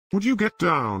Would you get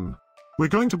down? We're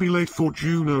going to be late for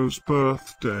Juno's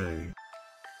birthday.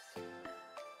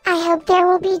 I hope there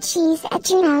will be cheese at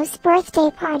Juno's birthday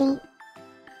party.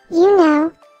 You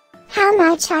know how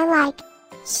much I like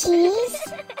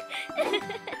cheese.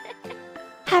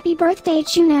 Happy birthday,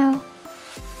 Juno.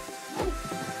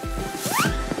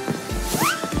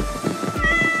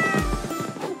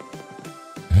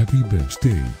 Happy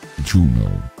birthday,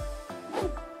 Juno.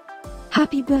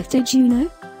 Happy birthday, Juno.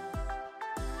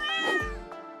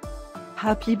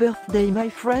 Happy birthday, my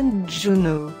friend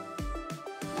Juno.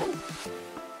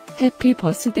 Happy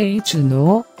birthday,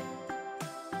 Juno.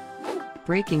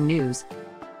 Breaking news.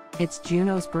 It's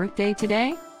Juno's birthday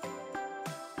today?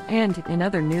 And in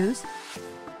other news,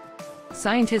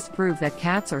 scientists prove that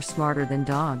cats are smarter than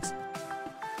dogs.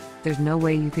 There's no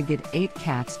way you could get 8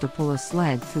 cats to pull a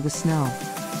sled through the snow.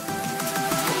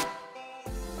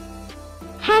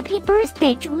 Happy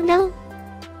birthday, Juno.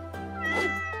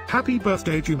 Happy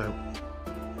birthday, Juno.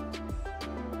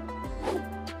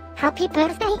 Happy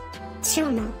birthday,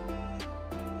 Juno.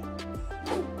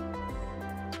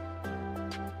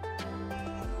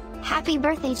 Happy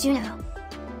birthday, Juno.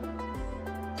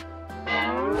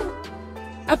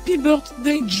 Happy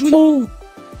birthday, Juno.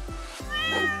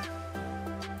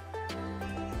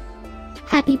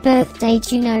 Happy birthday,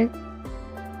 Juno.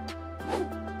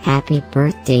 Happy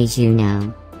birthday,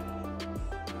 Juno.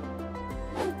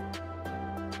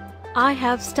 I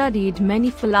have studied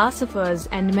many philosophers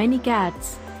and many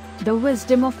cats. The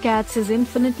wisdom of cats is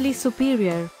infinitely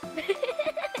superior.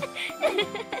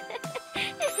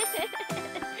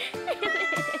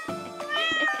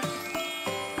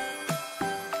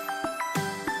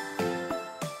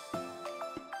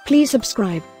 Please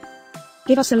subscribe,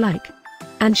 give us a like,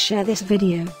 and share this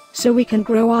video, so we can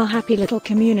grow our happy little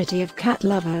community of cat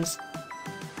lovers.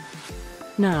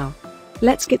 Now,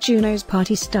 let's get Juno's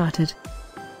party started.